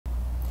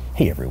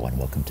Hey everyone,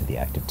 welcome to the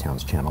Active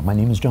Towns channel. My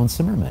name is John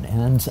Simmerman,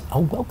 and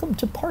welcome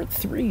to part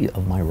 3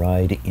 of my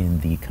ride in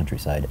the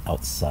countryside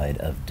outside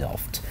of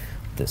Delft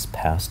this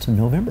past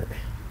November.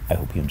 I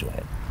hope you enjoy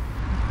it.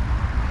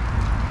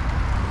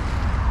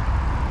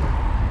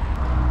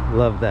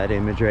 Love that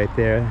image right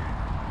there.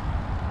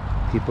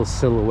 People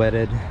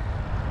silhouetted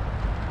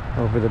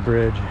over the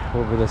bridge,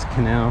 over this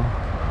canal.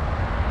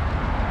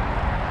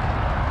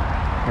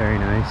 Very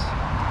nice.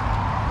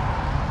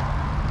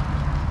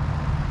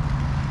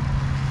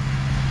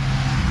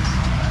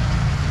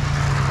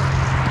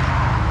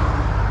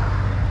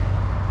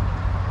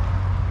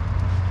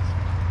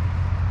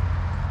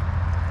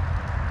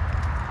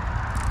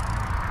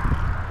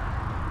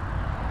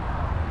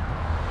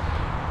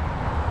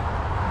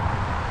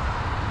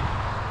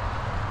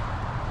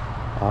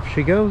 Off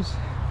she goes.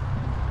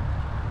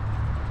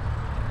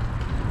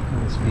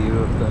 Nice view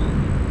of the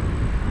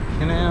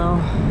canal.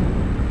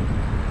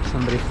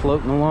 Somebody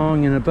floating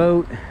along in a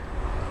boat.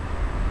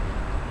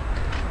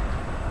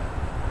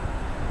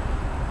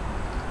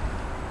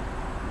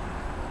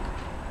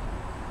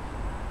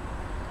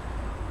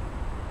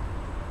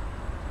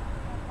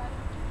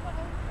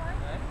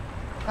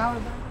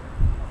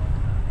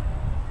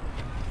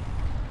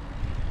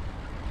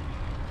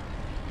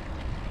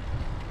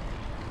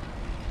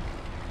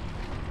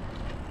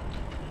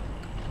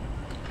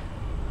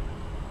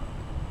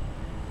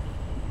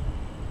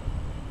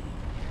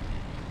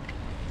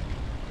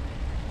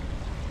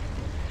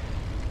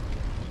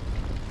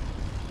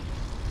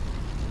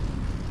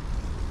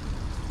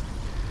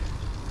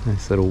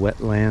 Nice little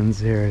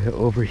wetlands area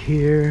over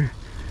here.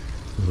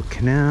 Little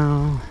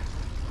canal.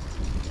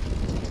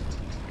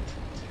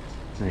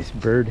 Nice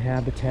bird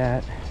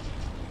habitat.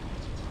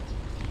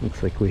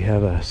 Looks like we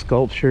have a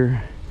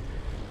sculpture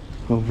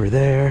over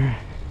there.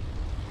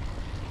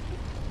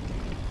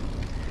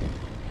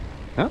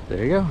 Oh,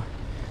 there you go.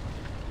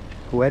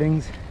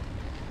 Weddings,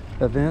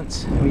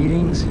 events,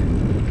 meetings.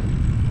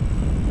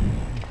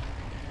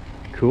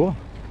 Cool.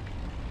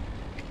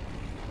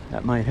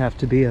 That might have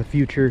to be a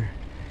future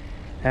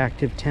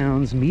Active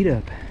Towns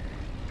meetup.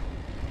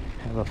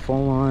 Have a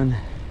full-on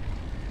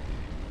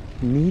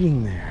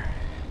meeting there.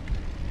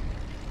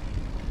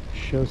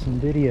 Show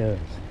some videos.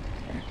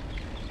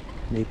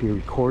 Maybe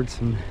record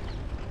some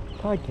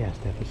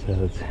podcast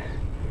episodes.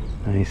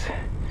 Nice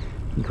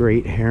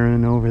great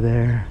heron over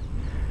there.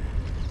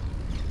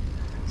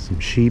 Some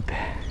sheep.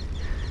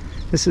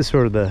 This is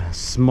sort of the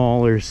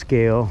smaller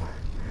scale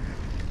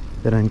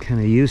that I'm kind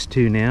of used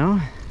to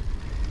now,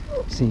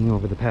 seeing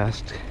over the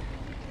past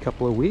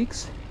couple of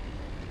weeks.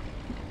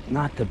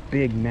 Not the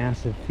big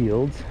massive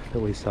fields that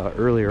we saw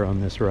earlier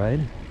on this ride.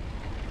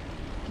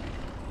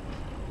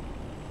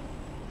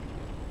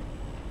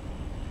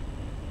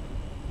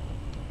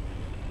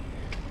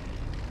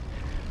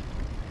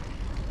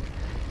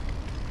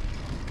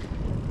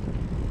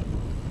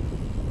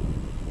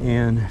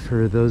 And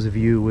for those of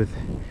you with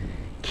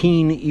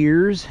keen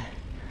ears,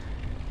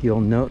 you'll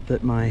note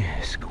that my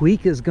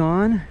squeak is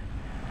gone.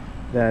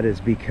 That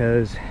is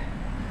because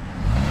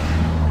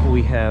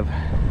we have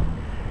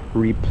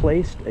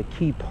replaced a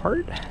key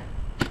part,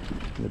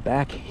 the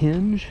back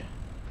hinge.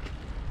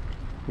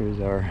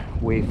 Here's our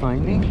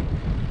wayfinding.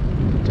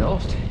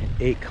 Delft,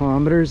 8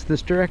 kilometers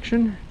this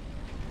direction.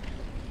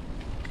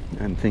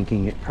 I'm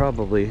thinking it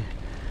probably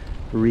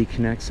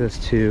reconnects us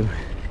to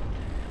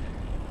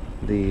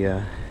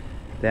the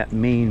that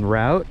main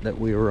route that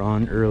we were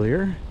on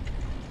earlier.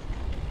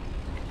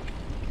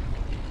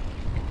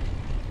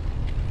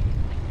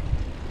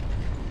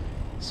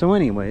 So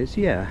anyways,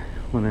 yeah,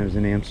 when I was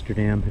in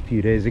Amsterdam a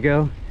few days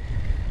ago,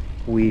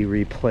 we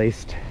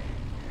replaced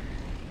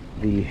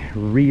the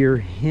rear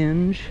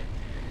hinge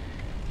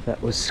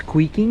that was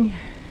squeaking.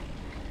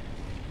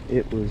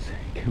 It was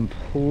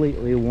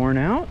completely worn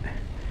out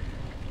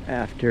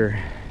after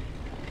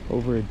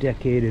over a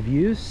decade of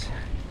use,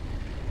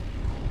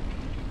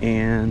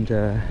 and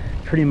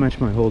pretty much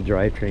my whole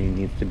drivetrain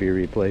needs to be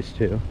replaced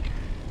too.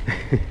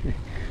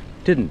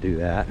 Didn't do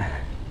that.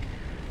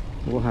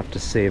 We'll have to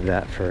save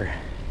that for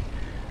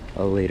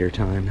a later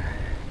time.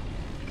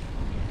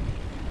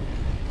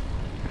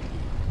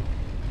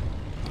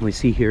 We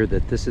see here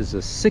that this is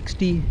a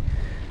 60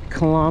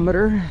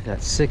 kilometer,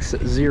 that's 60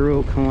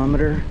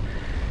 kilometer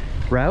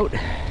route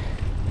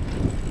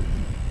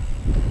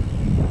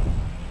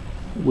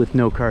with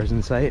no cars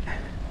in sight.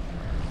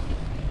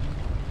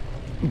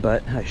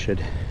 But I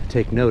should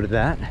take note of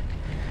that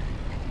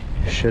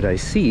should I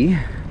see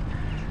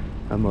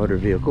a motor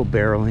vehicle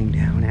barreling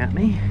down at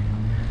me.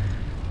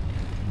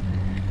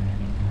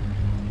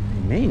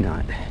 May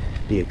not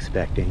be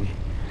expecting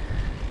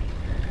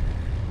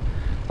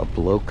a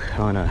bloke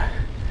on a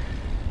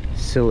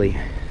silly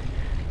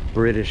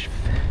British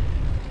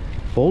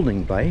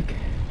folding bike.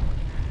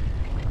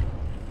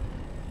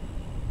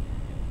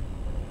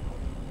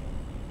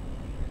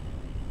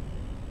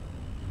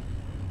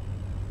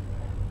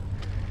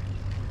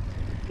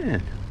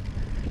 And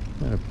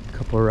got a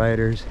couple of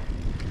riders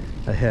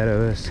ahead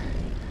of us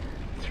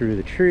through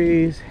the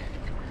trees.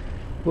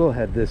 We'll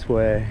head this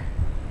way.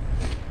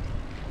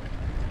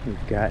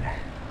 We've got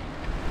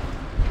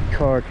a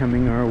car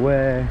coming our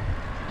way.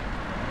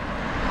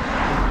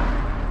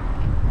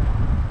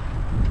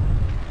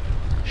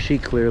 She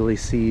clearly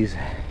sees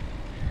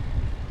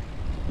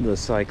the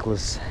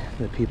cyclists,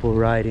 the people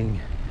riding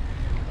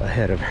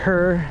ahead of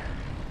her.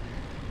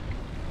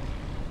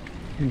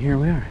 And here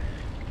we are.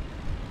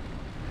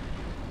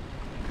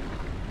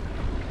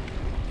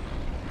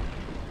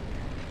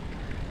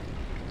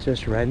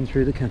 Just riding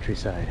through the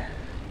countryside.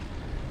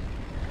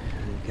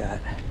 We've got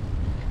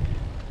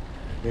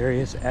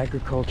various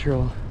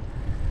agricultural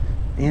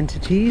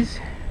entities.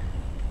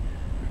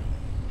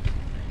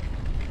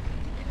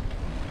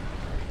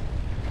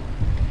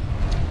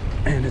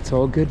 And it's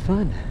all good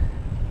fun.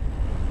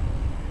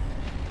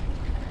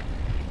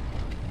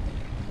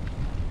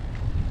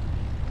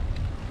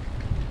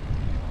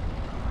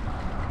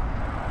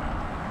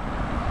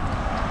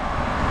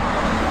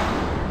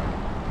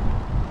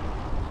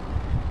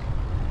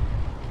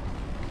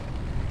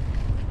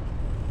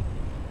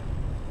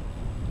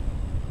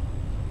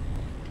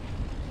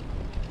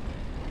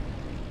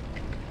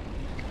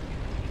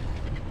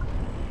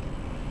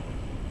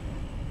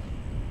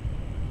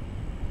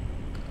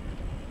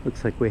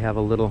 Looks like we have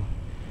a little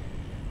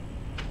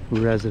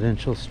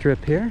residential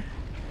strip here.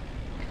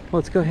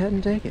 Let's go ahead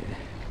and take it.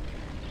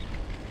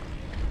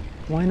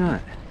 Why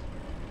not?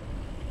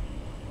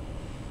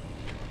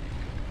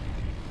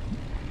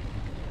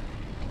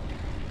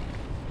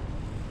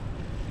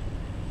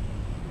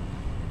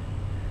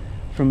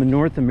 From a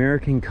North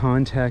American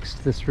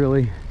context, this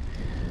really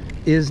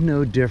is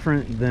no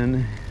different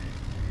than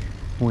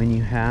when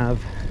you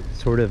have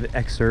sort of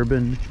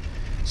exurban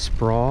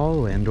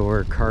sprawl and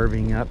or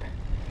carving up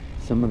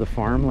some of the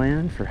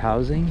farmland for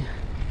housing.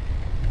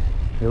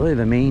 Really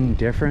the main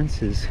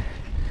difference is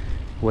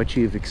what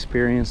you've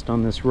experienced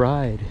on this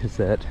ride is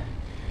that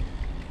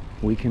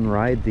we can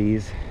ride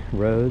these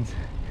roads,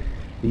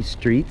 these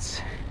streets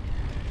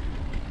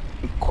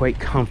quite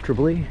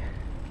comfortably,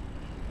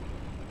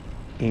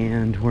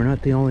 and we're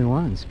not the only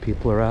ones.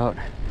 People are out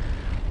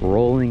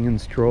rolling and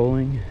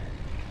strolling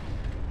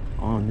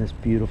on this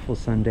beautiful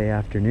Sunday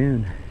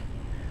afternoon,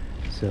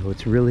 so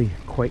it's really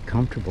quite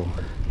comfortable.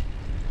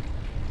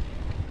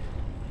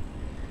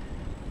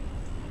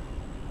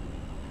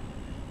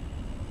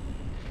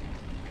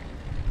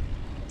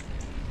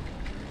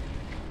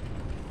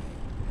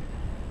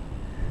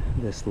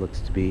 This looks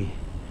to be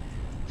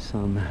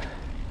some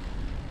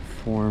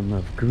form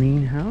of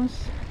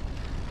greenhouse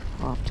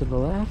off to the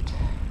left.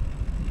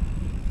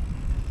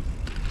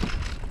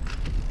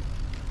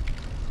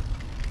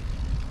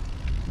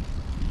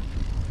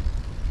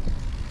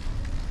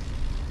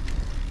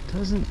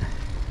 Doesn't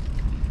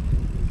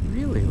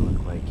really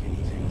look like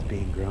anything's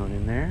being grown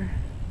in there.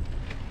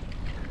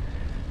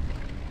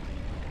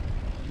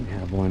 We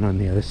have one on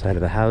the other side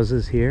of the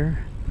houses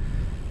here.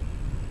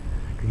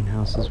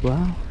 Greenhouse as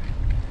well.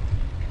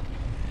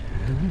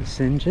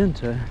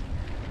 Syngenta.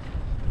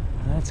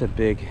 That's a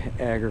big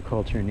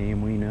agriculture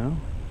name we know.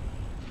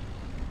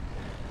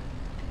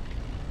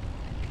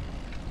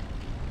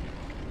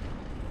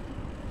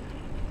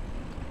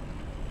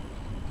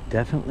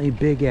 Definitely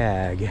big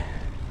ag.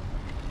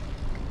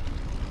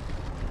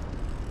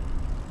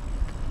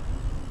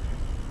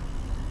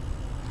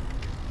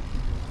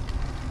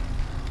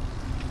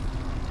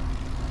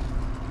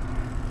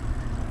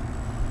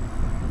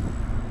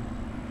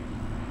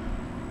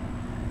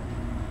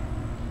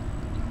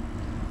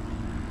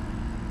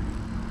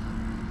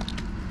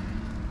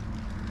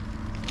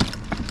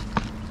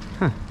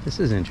 Huh, this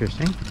is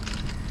interesting.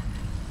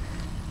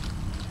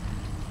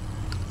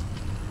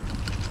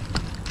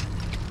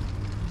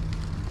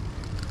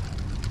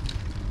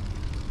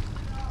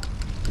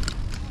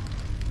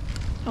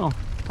 Oh,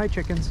 hi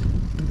chickens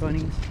and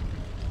bunnies.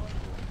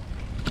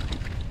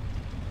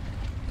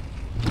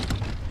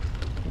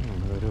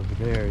 And right over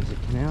there is a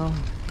canal.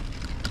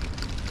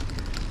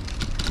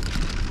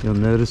 You'll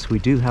notice we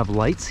do have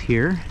lights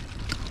here.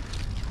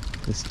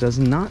 This does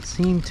not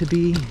seem to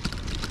be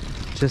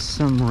just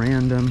some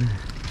random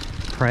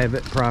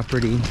private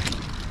property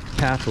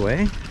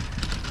pathway.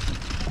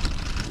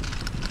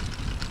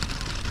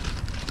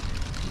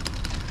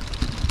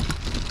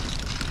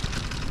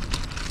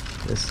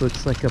 This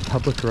looks like a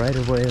public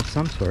right-of-way of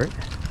some sort.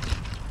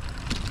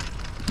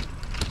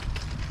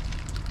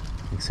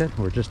 Like I said,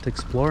 we're just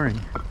exploring.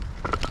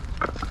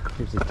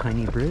 Here's a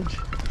tiny bridge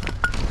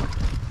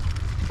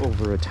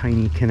over a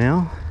tiny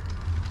canal.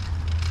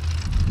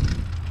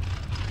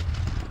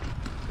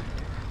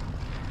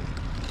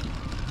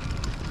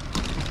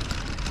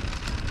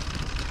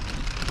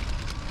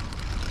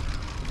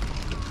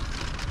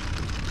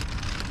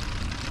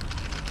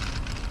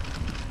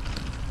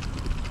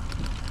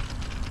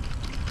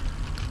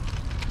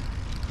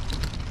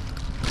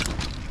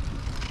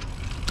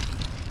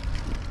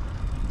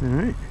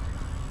 Alright,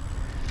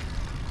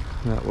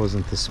 that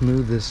wasn't the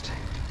smoothest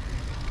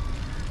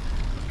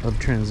of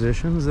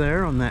transitions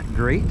there on that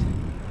grate,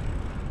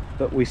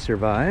 but we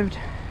survived.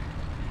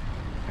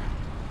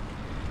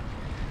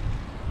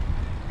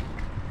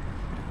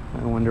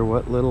 I wonder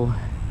what little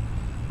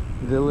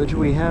village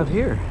we have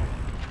here.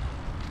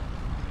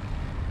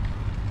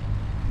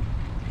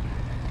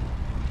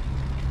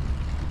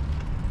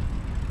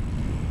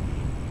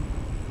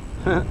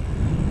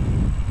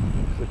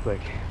 Look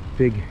like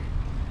big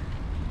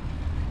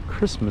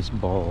Christmas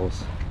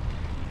balls,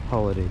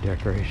 holiday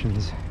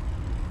decorations.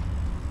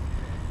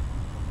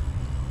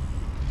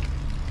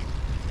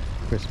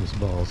 Christmas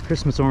balls,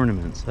 Christmas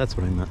ornaments, that's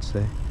what I meant to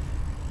say.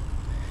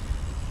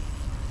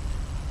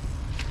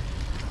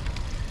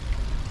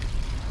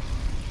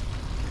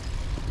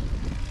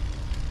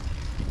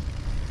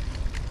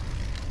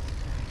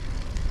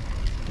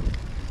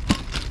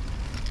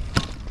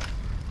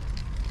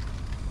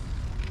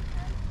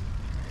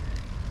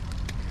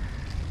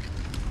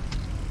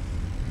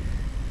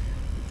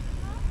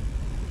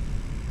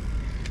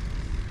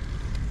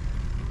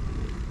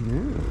 Yeah.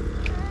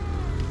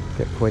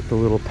 Got quite the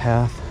little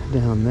path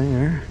down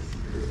there.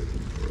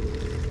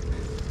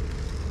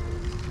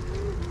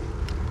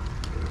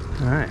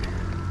 All right.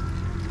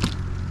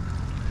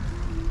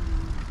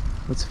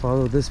 Let's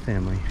follow this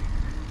family.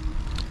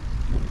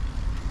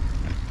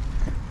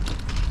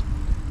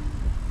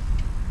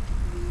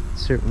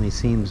 Certainly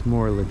seems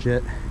more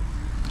legit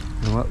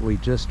than what we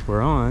just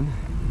were on.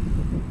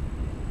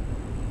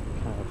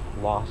 Kind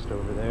of lost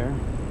over there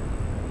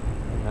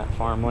in that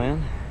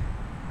farmland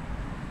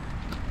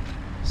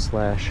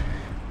slash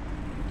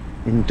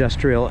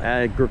industrial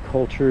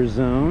agriculture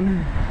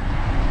zone.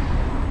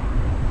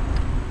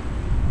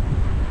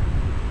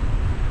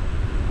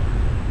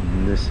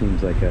 And this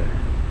seems like a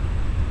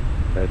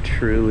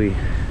truly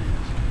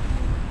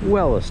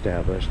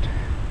well-established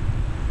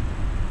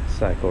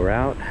cycle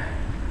route.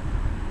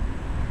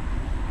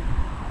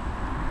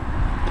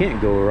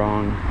 Can't go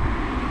wrong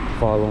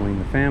following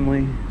the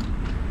family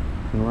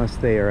unless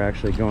they are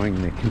actually going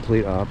in the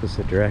complete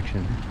opposite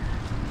direction,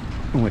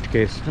 in which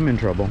case I'm in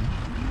trouble.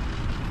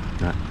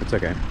 It's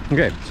okay.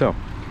 Okay, so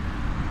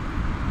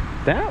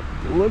that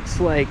looks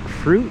like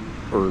fruit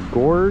or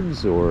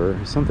gourds or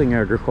something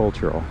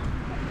agricultural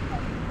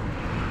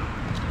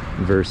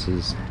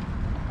versus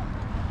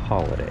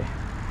holiday.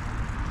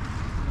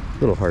 A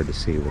little hard to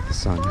see with the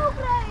sun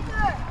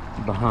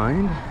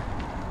behind.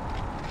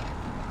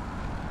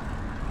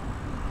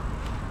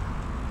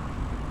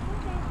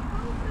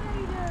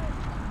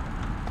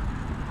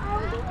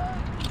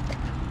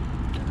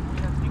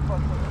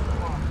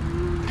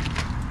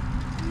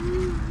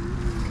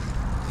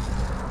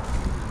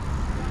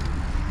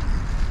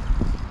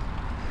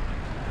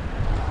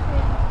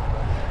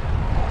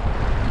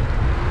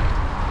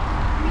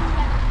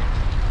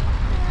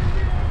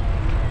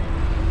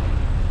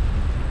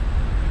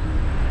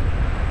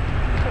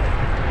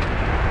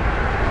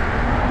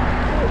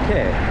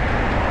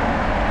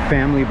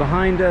 Family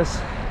behind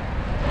us,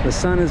 the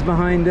sun is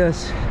behind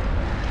us,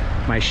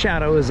 my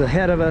shadow is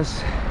ahead of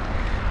us.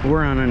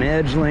 We're on an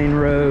edge lane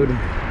road,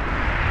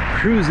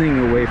 cruising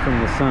away from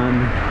the sun,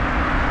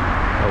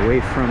 away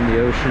from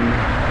the ocean,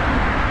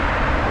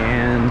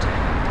 and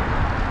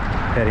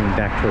heading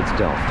back towards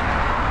Delft.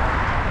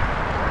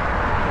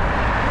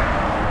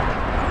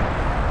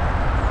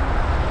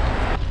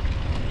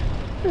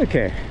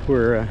 Okay,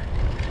 we're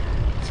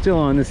still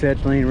on this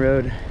edge lane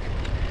road,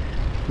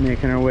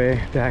 making our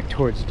way back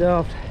towards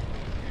Delft.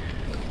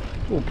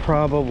 We'll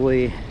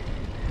probably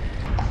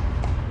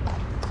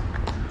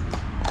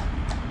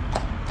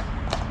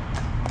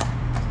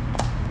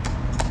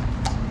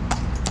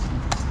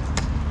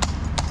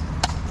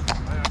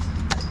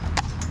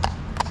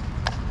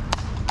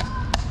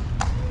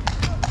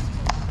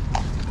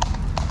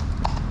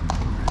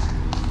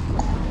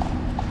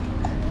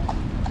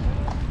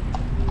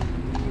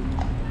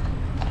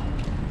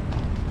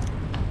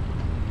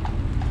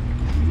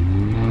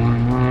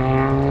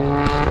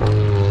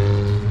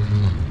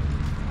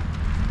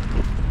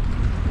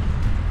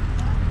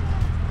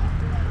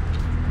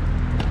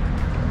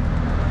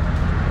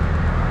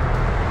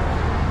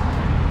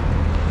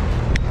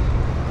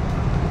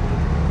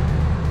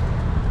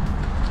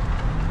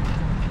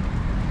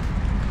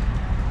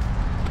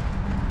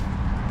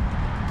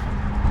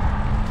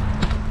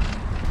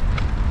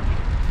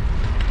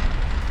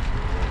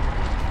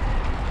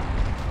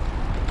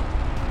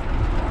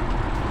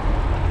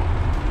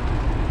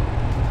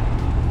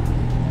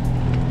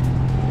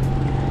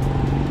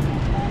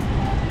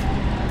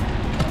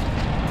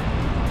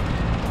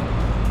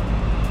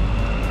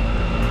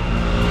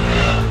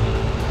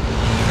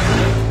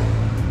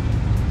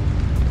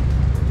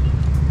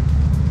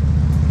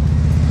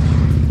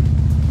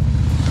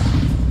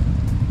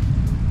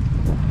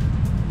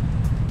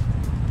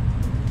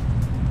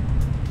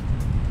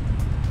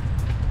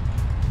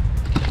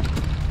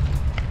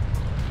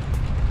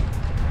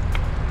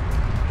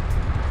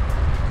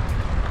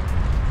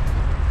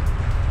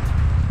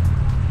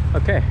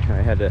okay,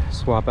 I had to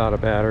swap out a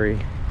battery.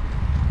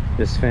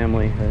 This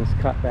family has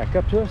caught back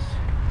up to us.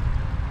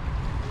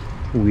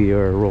 We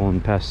are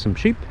rolling past some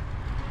sheep.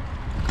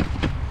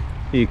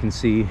 You can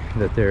see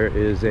that there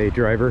is a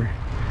driver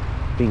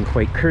being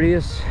quite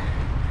courteous,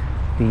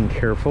 being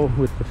careful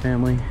with the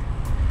family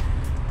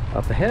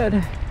up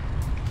ahead.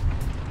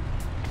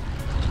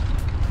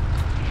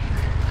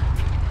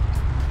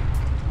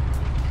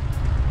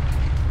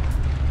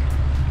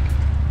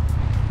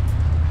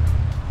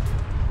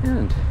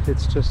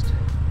 it's just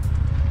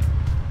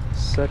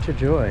such a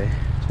joy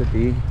to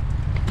be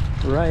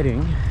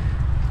riding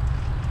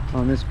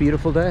on this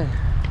beautiful day.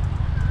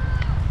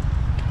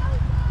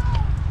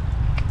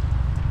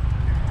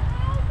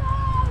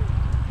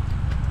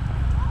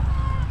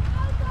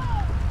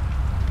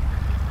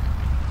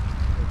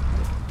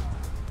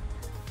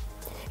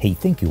 Hey,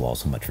 thank you all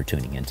so much for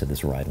tuning into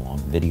this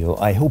ride-along video.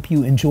 I hope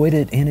you enjoyed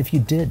it, and if you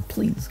did,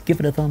 please give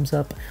it a thumbs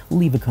up,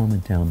 leave a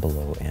comment down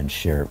below, and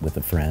share it with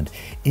a friend.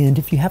 And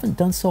if you haven't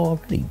done so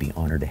already, be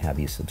honored to have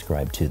you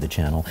subscribe to the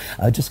channel.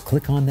 Just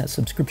click on that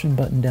subscription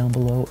button down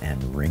below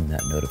and ring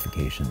that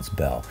notifications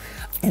bell.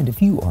 And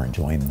if you are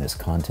enjoying this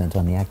content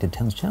on the Active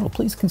Towns channel,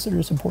 please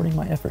consider supporting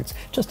my efforts.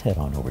 Just head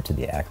on over to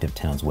the Active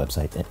Towns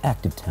website at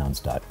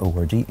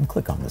activetowns.org and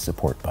click on the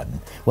support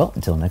button. Well,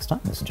 until next time,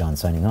 this is John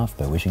signing off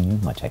by wishing you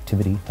much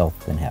activity,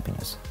 health, and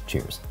happiness.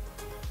 Cheers.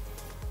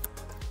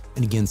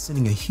 And again,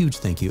 sending a huge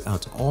thank you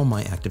out to all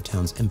my Active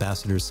Towns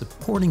ambassadors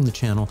supporting the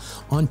channel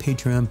on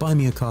Patreon, Buy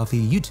Me a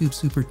Coffee, YouTube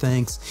Super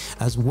Thanks,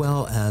 as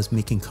well as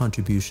making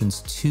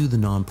contributions to the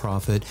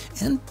nonprofit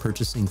and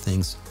purchasing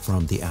things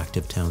from the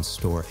Active Towns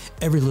store.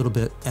 Every little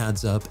bit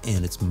adds up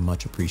and it's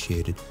much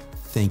appreciated.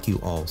 Thank you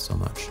all so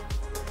much.